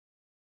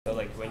So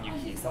like when you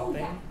key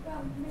something,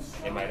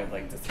 it might have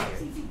like disappeared.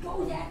 She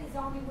goes at the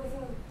zombie with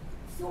her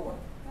sword,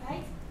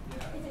 right?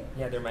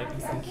 Yeah, there might be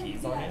some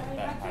keys on it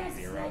that have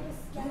 0.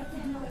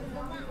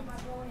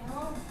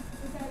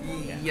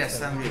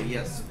 Yes, I'm here.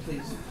 Yes,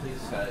 please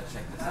check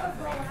this out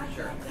for me.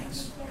 Sure,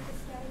 thanks.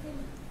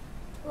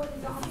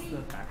 This is the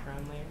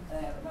background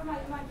layer.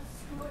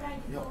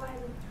 Yep.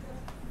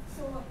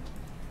 Sword,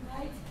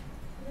 right?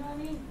 You know what I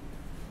mean?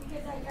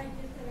 Because I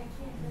just said I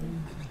can't really,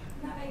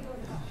 not I go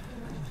to the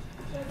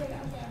so I say,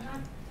 okay, I'm not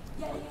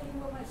getting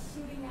anywhere by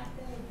shooting at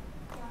the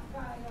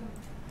guy,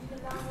 the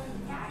long one,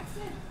 the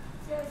accent,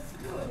 so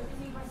screw it, I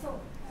need my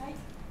soul, right?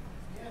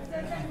 But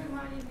that kind of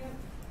reminded me of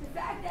the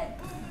fact that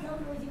no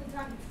one was even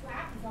trying to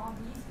trap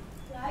zombies,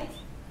 right?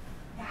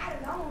 That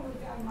alone was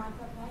very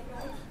Minecraft,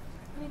 right?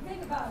 I mean,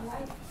 think about it,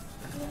 right?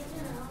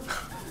 You know.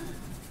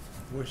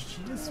 Well,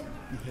 she just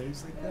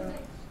behaves like that.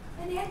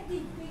 And they had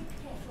these big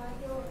pits, right?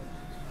 They were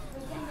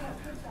taking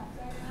out pits up,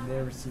 right?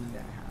 Never seen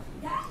that happen.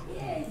 That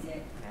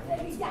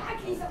is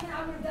exactly something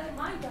I would have done in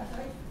Minecraft,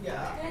 right?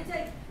 Yeah. And it's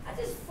like, that's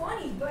just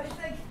funny, but it's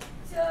like,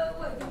 so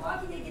what, the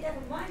Walking Dead get that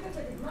from Minecraft,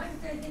 or did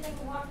Minecraft get that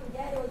from Walking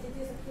Dead, or is it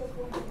just a pure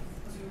coincidence?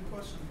 That's a good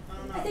question. I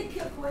don't know. I think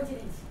pure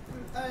coincidence.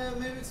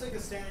 Maybe it's like a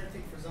standard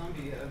thing for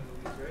zombie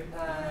movies, right?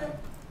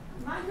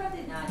 Minecraft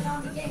is not a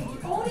zombie game.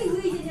 The only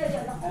reason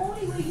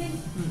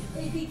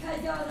is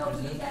because there are no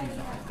video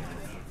enemies.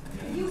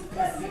 If you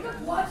look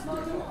up watch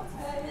module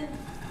and then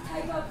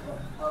type up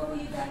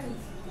overused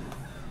enemies.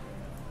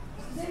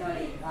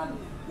 Literally,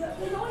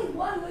 there's only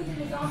one reason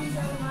the zombies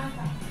are in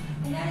Minecraft,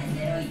 and that is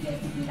literally just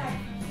to be like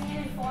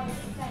cannon fodder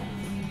for seconds.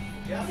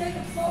 Yeah. So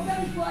the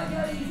program is quite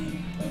very easy.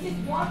 They just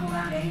walk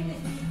around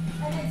aimlessly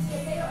and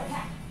then they don't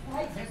attack,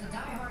 right? There's a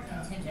diehard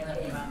contingent of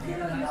It's them out there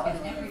literally who no spend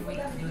reason every for week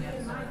them to to do be an in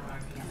episode of Minecraft.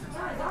 RTS. It's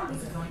not a zombie.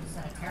 This is going to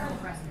set a terrible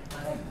precedent.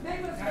 Like,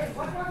 maybe it's like,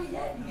 what are we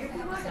dead? Here's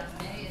how it's done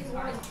today is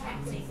our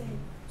taxi.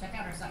 Check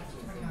out our site.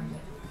 It's pretty darn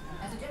good.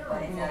 As a general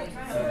rule, we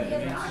try to avoid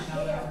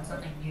doing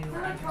something new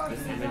or interesting.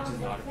 This image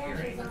is not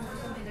appearing.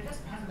 Unfortunately, there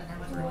just hasn't been that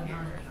much going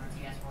on in the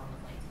RTS world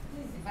of late.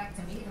 In fact,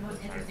 to me, the most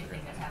interesting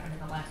thing that's happened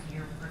in the last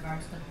year with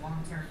regards to the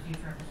long-term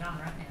future of the genre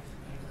and games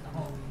as a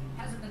whole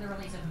hasn't been the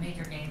release of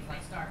major games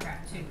like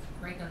StarCraft 2,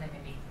 great though they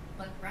may be,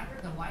 but rather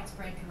the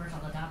widespread commercial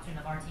adoption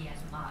of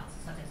RTS mods,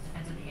 such as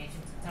Defense of the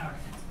Ancients and Tower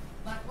Defense.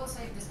 But we'll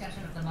save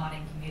discussion of the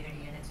modding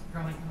community and its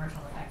growing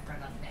commercial effect for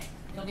another day.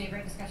 It'll be a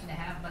great discussion to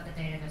have, but the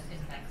data just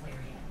isn't that clear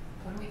yet.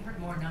 When we've heard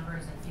more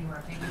numbers and fewer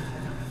opinions,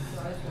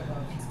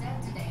 instead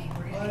today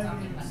we're going to be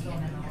talking about the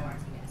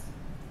MMORTS.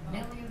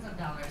 Millions of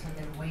dollars have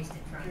been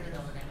wasted trying to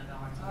build an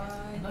MMORTS,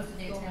 and most of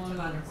the attempts have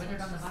either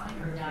withered on the vine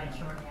or died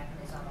shortly after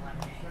they saw the light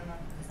of day.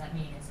 Does that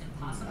mean it's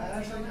impossible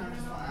to build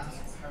an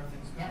MMORTS?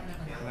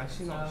 Definitely not. I'm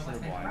actually not So sure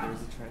what's been why the problem?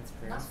 there's a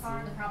transparency. Thus far,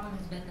 the problem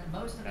has been that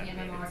most of the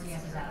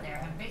MMORTSs out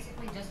there have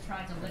basically just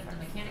tried to lift the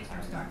mechanics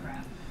from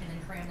StarCraft and then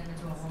cram them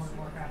into a World of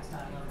Warcraft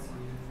style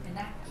overlord. And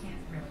that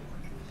can't really work.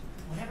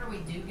 Whenever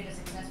we do get a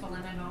successful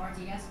MMORTS,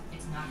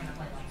 it's not going to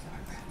play like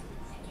StarCraft.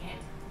 It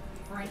can't.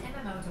 For an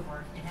MMO to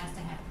work, it has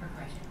to have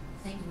progression,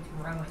 things which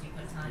grow as you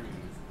put time into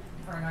it.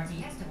 And for an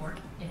RTS to work,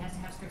 it has to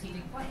have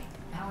strategic play,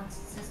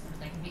 balanced systems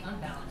that can be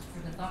unbalanced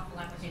through the thoughtful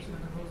application of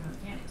the rules and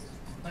mechanics.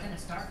 But in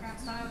a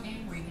StarCraft-style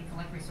game where you can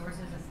collect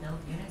resources and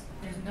build units,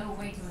 there's no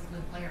way to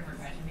include player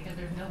progression because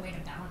there's no way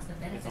to balance the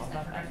benefits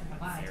that progression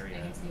provides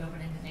against the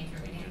open-ended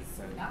nature of the game.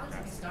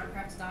 Balancing a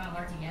StarCraft-style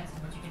RTS in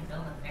which you can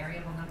build a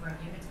variable number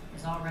of units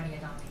is already a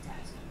daunting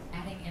task.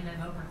 Adding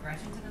MMO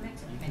progression to the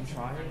mix You can makes it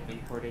try complicated.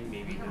 importing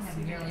maybe We don't the have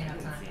scene nearly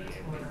enough time to dependency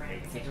explore the and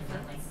make such a ramifications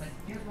of links, but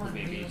here's one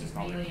maybe really, you just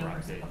probably really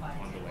corrupt it oversimplified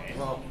on the way.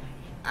 Well,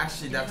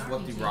 actually, that's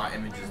what the raw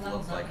images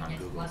look like on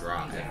Google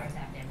Drive.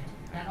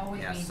 That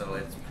always Yeah, means so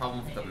it's a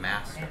problem with the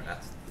master.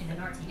 That's in an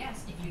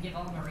RTS, if you give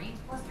all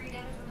Marines plus 3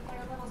 damage when the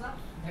player levels up,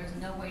 there's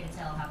no way to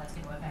tell how that's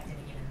going to affect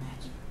any given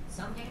match.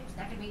 Some games,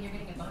 that could mean you're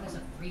getting a bonus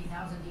of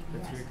 3,000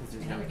 That's weird 'cause DPS.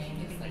 there's In other no games,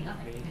 it keys could mean that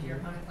nothing you because made your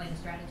here. opponent played a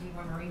strategy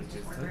where Marines Which just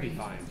is weren't could very be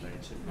fine, useful. but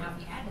it shouldn't Now, work. if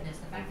you add to this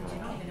the fact that you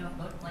don't even know if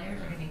both players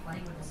are going to be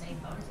playing with the same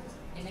bonuses,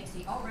 it makes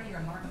the already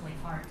remarkably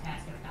hard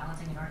task of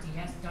balancing an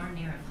RTS darn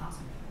near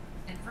impossible.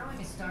 And throwing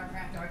a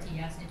StarCraft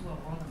RTS into a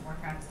World of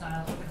Warcraft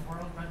style open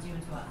world runs you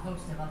into a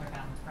host of other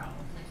balance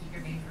problems that keep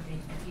your game from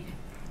being strategic.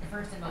 The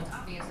first and most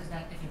obvious is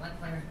that if you let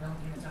players build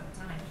units over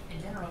time,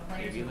 in general,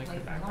 players Maybe who like play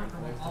the for background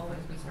longer will colors.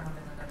 always be stronger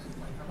than those who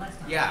play for less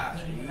time. yeah,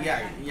 meaning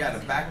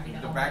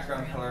the the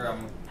background color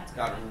That's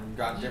got correct.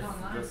 Even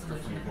different online because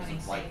solution of having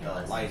like saved the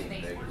less lighting,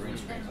 space the for green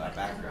users, screen, but that it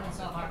doesn't background really is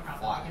solve our like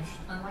problem, flash.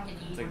 because unlike an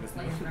E It's like where this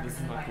players is- are this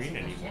is represented not by a green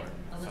single anymore. ship,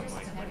 the So I'm logistics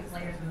like, of having what is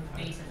players that? move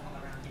bases all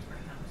around is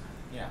pretty cumbersome.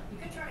 Yeah. You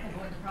could try and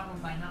avoid the problem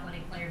by not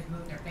letting players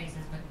move their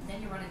bases, but then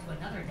you run into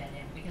another dead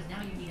end because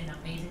now you need an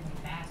amazingly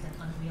fast and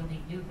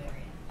unwieldy new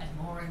variant as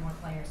more and more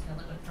players fill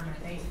it with permanent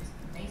bases.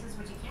 Bases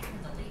which you can't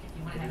even delete if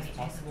you want to It have is any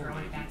chance of possible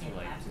throwing maybe back to, in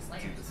like, absent just do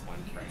players. this one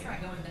You could frame. try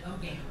going the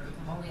O-game route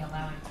of only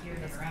allowing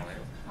tiered This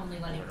interactions, color. only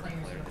letting Order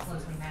players who player are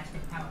closely matched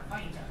in power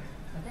fight each other.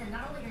 But then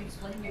not only are you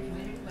splitting your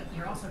community, but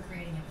you're also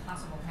creating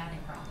impossible pathing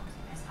problems,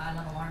 as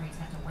high-level armies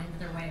have to wend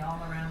their way all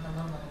around the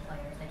low-level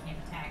players they can't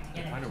attack to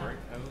get It at kinda each other.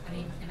 worked out. I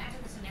mean, imagine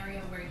the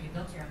scenario where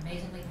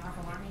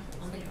powerful army,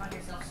 only to find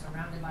yourself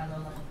surrounded by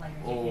low-level players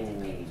you Oh, can't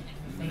engage and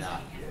can face not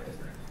any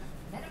effort.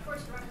 Then, of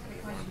course, you run into the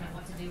question of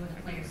what to do with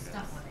the player's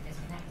stuff when they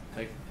disconnect.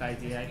 Like, the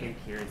idea I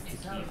think here is to If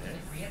so, keep does it.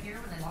 it reappear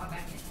when they log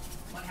back in?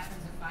 What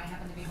happens if I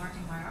happen to be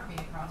marching my army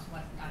across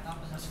what I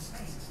thought was open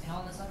space, and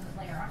all of a sudden the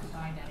player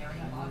occupying that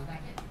area logs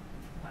back in?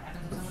 What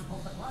happens if someone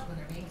pulls the plug when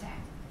they're being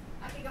attacked?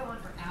 I could go on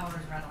for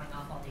hours rattling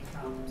off all these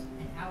problems,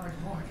 and hours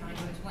more trying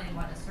to explain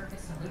why the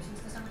surface solutions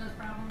to some of those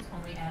problems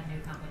only add new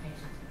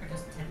complications, or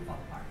just tend to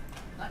fall apart.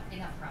 But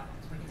enough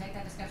problems. We can take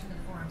that discussion to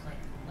the forums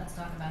later. Let's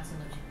talk about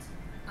solutions.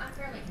 I'm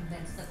fairly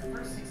convinced that the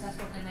first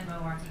successful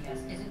MMORTS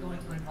isn't going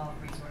to involve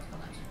resource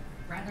collection.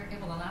 Rather, it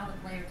will allow the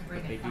player to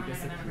bring a They do finite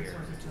amount of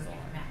disappear, resources to a which is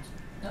given match.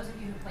 Those of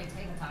you who play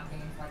tabletop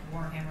games like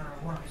Warhammer or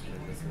War Machine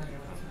will be familiar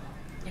with this model.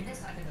 In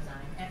this type of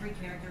design, every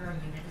character or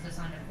unit is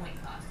assigned a point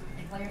cost,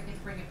 and players get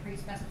to bring a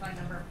pre-specified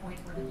number of points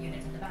worth of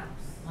units into battle.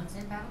 Once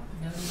in battle,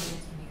 no new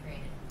units can be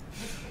created.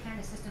 This is the kind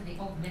of system the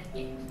old Myth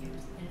games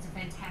used, and it's a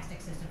fantastic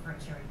system for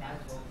ensuring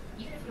balance.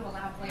 Even if you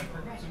allow player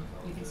progression,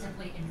 you can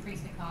simply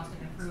increase the cost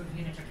of improved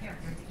units or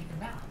characters to keep them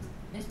balanced.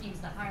 This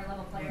means the higher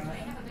level players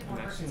may have a bit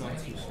more I'm actually not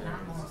versatility, too but not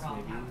sure. more raw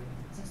Maybe power.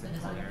 Since the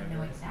designer can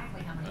know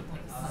exactly how many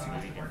points the player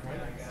has to work with.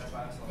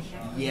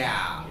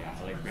 Yeah.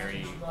 Yeah, like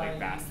very, like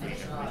vastly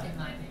Additionally, different. in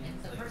my opinion,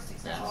 the first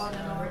successful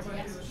MMORTS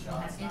will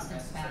have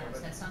instance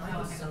battles that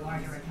somehow have a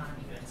larger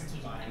economy and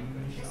strategic value.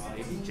 This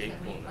simply means Jake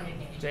that when you play a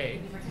game, Jake.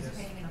 you'll be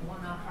participating in a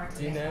one-off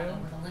Do you RTS know battle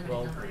with a limited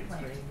Roll number of Green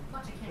players, Screen?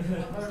 much akin to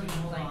what we're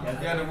seeing playing.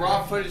 Yeah, the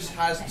raw footage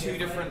has two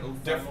different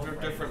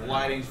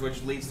lightings,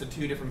 which leads to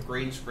two different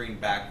green screen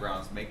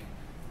backgrounds, making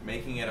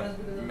the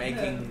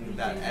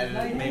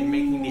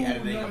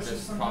editing of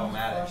this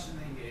problematic.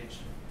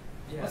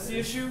 What's the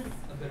issue?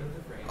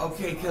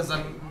 Okay, because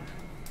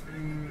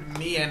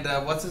me and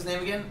what's his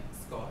name again?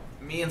 Scott.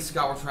 Me and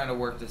Scott were trying to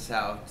work this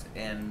out,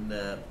 and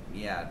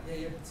yeah.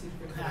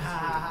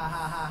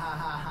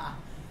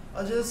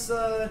 I'll just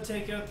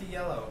take out the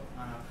yellow.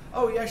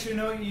 Oh, you actually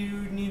know what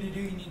you need to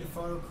do? You need to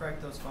photo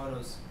correct those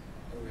photos.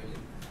 Oh, really?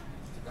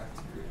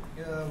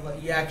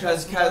 Yeah,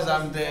 because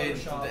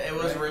it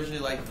was originally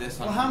like this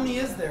on. Well, how many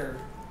is there?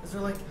 Is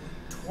there like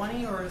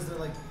 20 or is there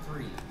like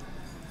 3?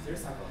 There's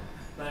several.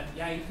 But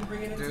yeah, you can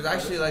bring it in. There's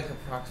actually like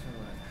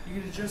approximately.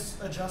 You could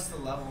just adjust the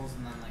levels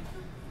and then like,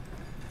 you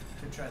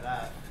could try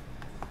that.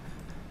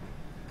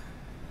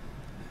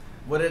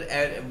 Would it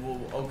add?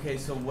 Okay,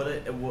 so would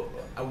it?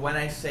 When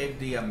I save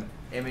the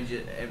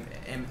images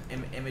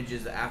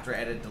after I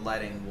edit the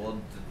lighting,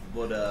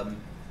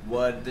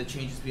 would the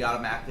changes be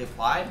automatically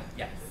applied?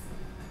 Yes.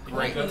 You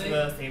Great. go to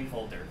the same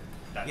folder.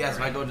 That's Yes,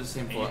 right. I go to the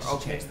same And folder. You just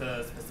Okay. change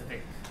the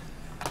specific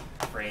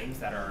frames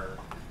that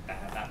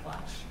have that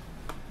flash.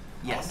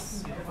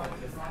 Yes.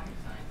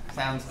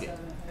 Sounds good.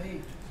 7,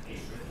 8.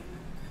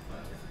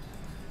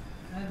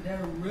 And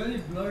they're really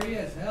blurry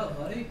as hell,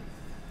 buddy.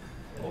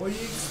 What do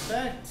you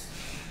expect?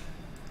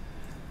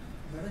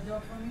 Better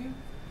job from you?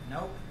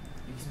 Nope.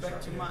 You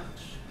expect too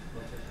much.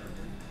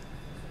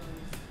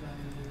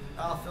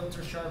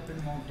 Filter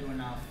sharpen won't do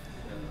enough.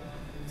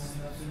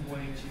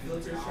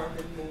 Filter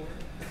sharpen more.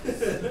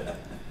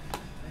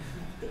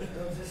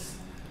 It'll just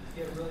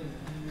get really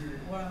weird.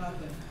 What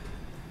happened?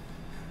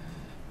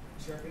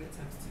 Sharpen it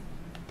times 2.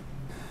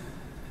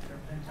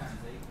 Sharpen times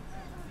 8.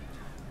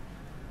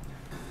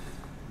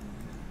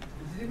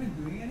 Is it even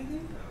doing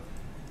anything?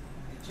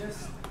 It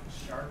just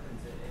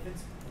sharpens it. If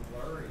it's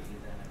blurry,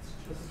 then it's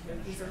just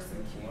gonna These are so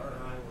sharpen cute. blur.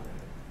 I want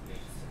it.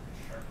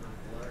 Sharper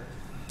blur.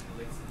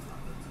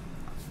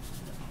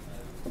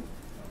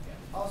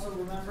 Also,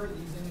 remember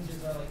these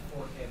images are like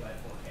 4K by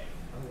 4K.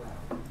 Oh wow.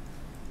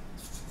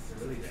 It's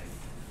really big.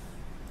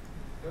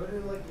 Go to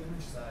like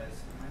image size.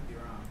 I might be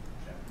wrong.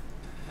 Check.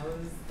 How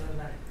is the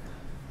event?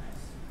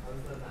 Nice. How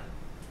is the event?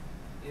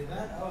 The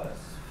event? Oh,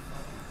 it's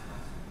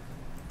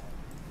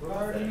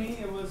regarding me,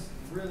 it was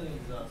really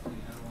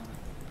exhausting. I don't want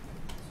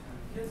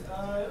to. It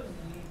was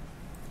neat.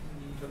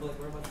 But like,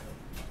 where was it?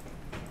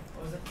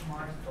 What was it?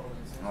 Mars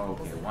Buildings. Oh,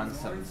 okay,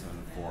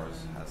 1774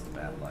 has the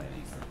bad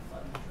lighting.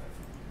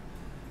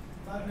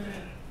 5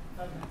 minutes.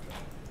 5 minutes.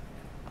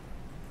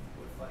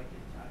 With like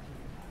attaching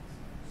tax.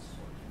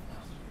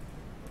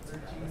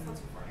 13. That's not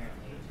too far.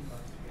 Apparently, $18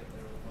 to get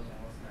there. Wasn't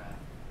that?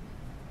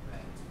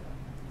 Right.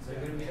 So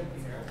you're gonna meet up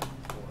with Sarah?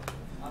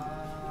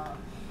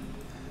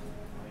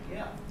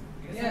 Yeah.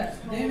 You guys Yeah,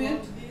 just know Damien?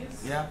 about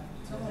these? Yeah.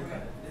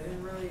 They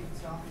didn't really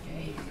tell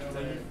me. So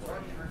you're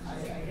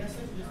I guess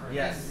I just.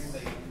 Yes.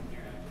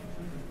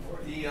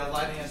 The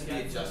lighting has to be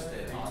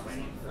adjusted on the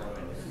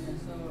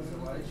So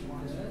what you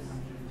want this,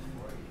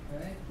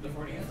 right? the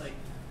 40 is like.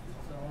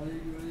 So all you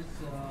do is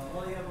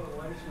Well, yeah, but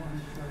why did you want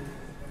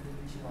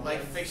to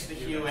Like fix the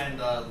hue and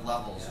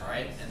levels,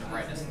 right? And the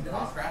brightness and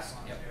contrast.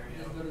 Yep.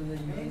 just go to the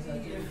UI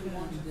section, if we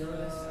want to do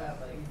this at,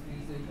 like,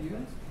 increase the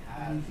hue,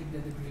 and you should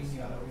get the green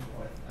yellow.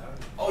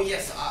 Oh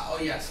yes, I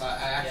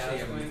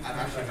actually I've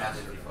actually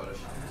mastered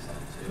Photoshop myself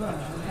too.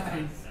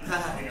 Nice.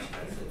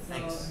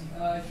 Thanks.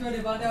 So, show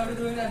Devante how to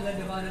do it and let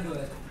Devante do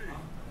it.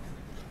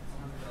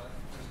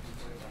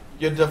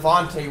 Yo,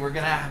 Devontae, we're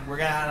gonna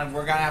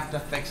have to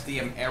fix the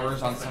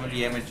errors on some of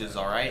the images.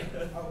 All right.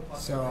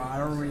 So I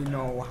don't really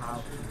know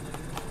how.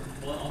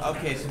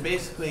 Okay, so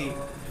basically,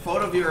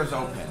 photo viewer is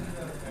open.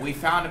 We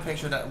found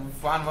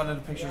one of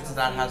the pictures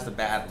that has the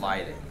bad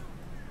lighting.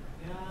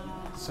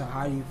 So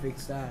how do you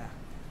fix that?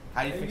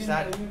 How do you fix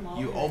that?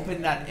 You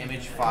open that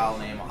image file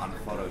name on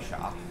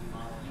Photoshop,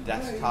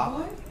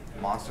 desktop,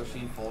 monster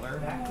scene folder.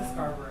 Back to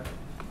Scarborough.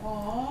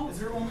 Aww. Is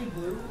there only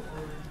blue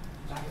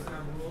or back to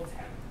Scarborough?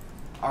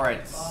 All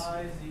right. This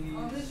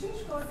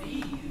is called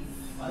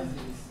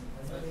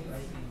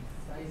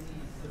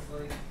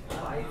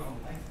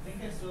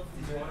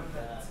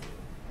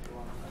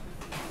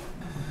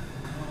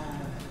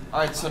All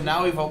right. So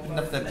now we've opened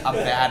up a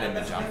bad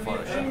image on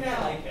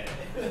Photoshop.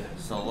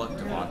 So look,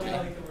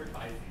 Devontae,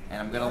 and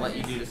I'm gonna let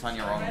you do this on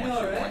your own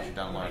once you're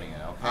done learning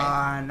it. Okay?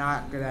 I'm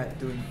not good at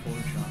doing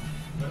Photoshop.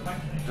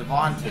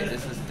 Devontae,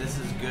 this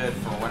is good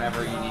for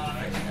whenever you need to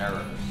fix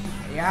errors.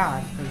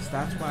 Yeah, because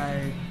that's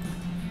why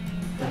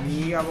for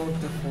me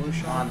about the Come on,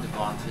 Photoshop,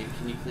 Devontae,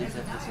 can you please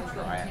let this and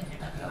try it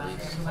at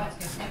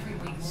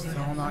least?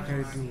 still not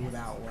gonna do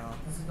that well.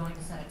 This is going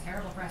to set a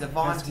terrible precedent.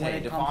 That's when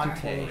it comes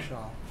to Devontae.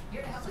 Photoshop.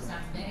 Here to help us out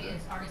today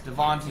is artist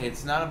Devontae,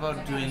 it's not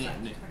about doing it.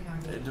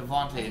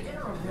 Devontae,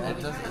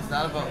 it's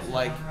not about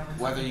like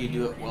whether you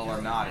do it well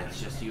or not.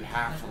 It's just you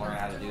have to learn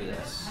how to do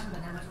this. Hasn't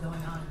been that much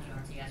going on in the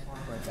RTS world.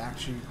 But it's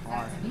actually In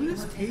hard. fact, to me, the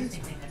most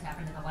interesting thing that's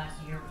happened in the last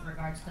year with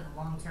regards to the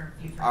long-term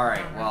future. of All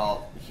right, programming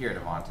well, here,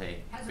 Devontae.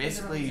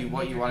 Basically,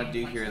 what you want to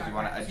do here is you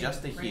want to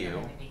adjust the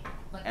hue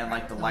and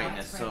like the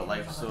lightness, so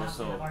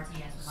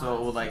it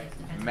will like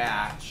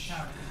match.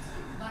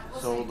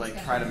 So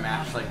like try to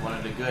match like one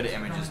of the good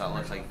images that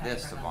looks like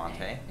this,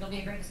 Devontae. It'll be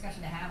a great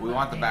discussion to have. We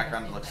want the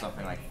background to look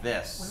something like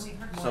this.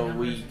 So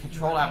we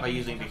control that by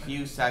using the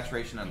hue,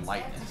 saturation, and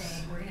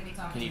lightness.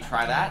 Can you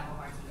try that?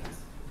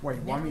 Wait,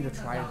 you want me to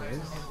try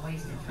this?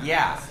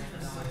 Yeah.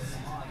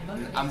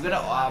 I'm gonna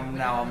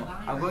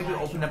I'm going to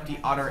open up the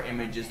other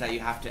images that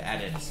you have to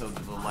edit so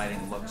that the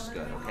lighting looks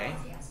good. Okay.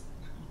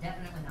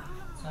 Definitely not.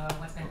 So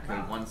what's been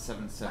Okay,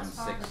 1776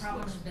 the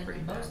problem looks has been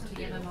pretty that bad most of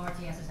the too.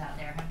 MMORTSs out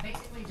there have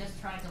basically just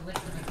tried to lift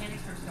the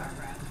mechanics from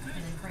StarCraft and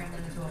then cram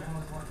them into a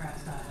World of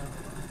Warcraft style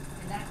overworld.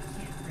 And that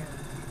can't really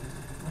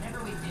work.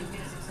 Whenever we do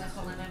get a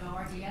successful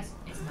MMORTS,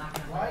 it's not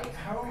going to Why? work.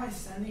 How am I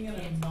sending it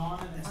a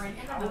anonymous? For an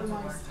How MMO am to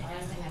I work, it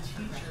has to have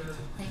teacher?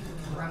 things that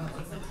grow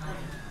over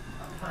time.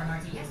 For an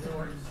RTS to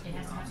work, it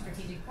has to have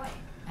strategic play.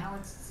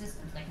 Balanced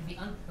systems that can be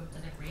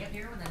does it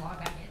reappear when they log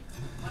back in?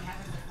 What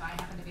happens if I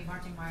happen to be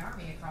marching my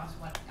army across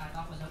what I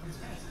thought was open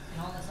space,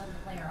 and all of a sudden the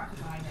player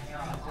occupied that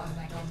area logs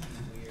back in?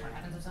 What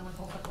happens if someone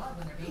pulls the plug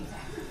when they're being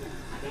attacked?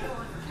 I could go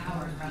on for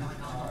hours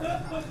rattling off all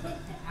these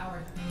problems. And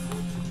hours.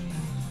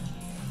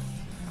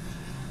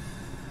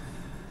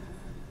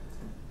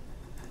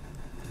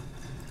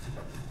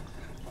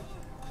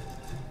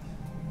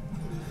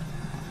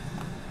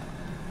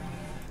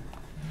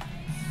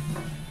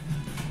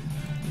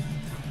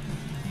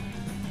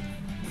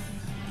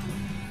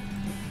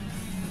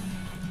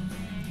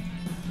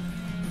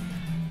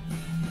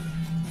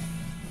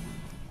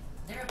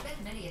 There have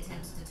been many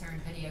attempts to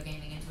turn video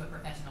gaming into a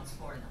professional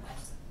sport in the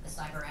West. The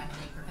Cyber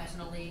Athlete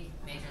Professional League,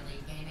 Major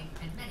League Gaming,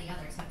 and many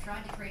others have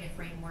tried to create a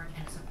framework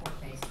and a support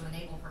base to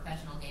enable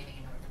professional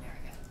gaming in North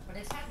America. But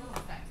it's had little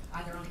effect,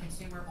 either on the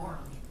consumer or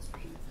on the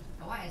industry.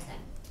 But why is that?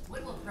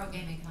 When will pro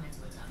gaming come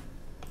into its own?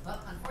 Well,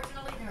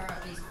 unfortunately, there are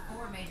at least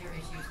 4 major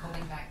issues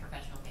holding back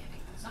professional gaming,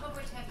 some of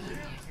which have easy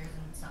answers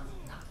and some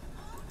not.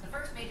 The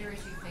first major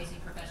issue facing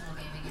professional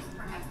gaming is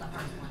perhaps the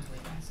hardest one to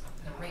address,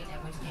 the rate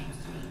at which games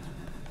change.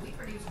 We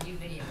produce new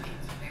video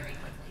games very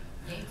quickly.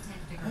 Games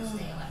tend to grow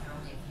stale after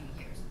only a few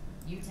years.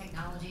 New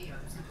technology or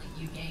simply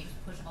new games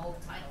push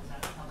old titles out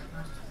of the public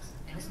consciousness,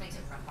 and this makes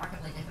it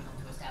remarkably difficult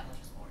to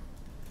establish a sport.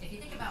 If you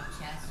think about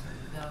chess or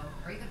Go,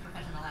 or even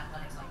professional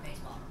athletics like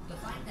baseball,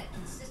 you'll find that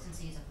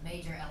consistency is a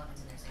major element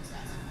in their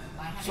success.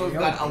 So we've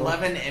got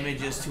 11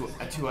 images to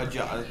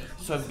adjust.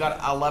 So we've got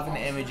 11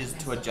 images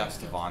to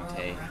adjust,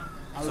 Devontae.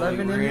 So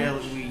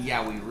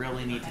we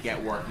really need to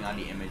get working on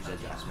the image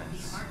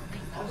adjustments.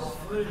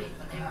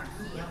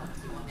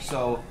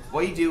 So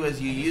what you do is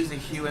you use the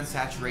hue and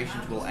saturation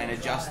tool and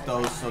adjust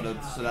those so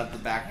that the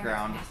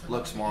background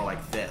looks more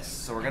like this.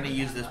 So we're gonna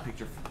use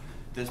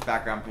this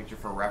background picture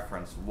for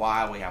reference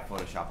while we have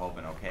Photoshop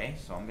open. Okay,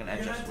 so I'm gonna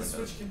You're gonna adjust have to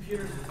Windows. switch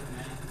computers with it,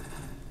 man.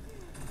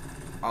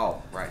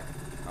 Oh right.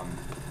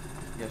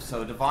 Yeah.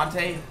 So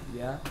Devontae,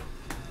 Yeah.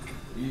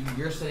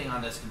 you're sitting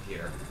on this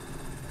computer.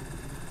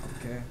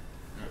 Okay.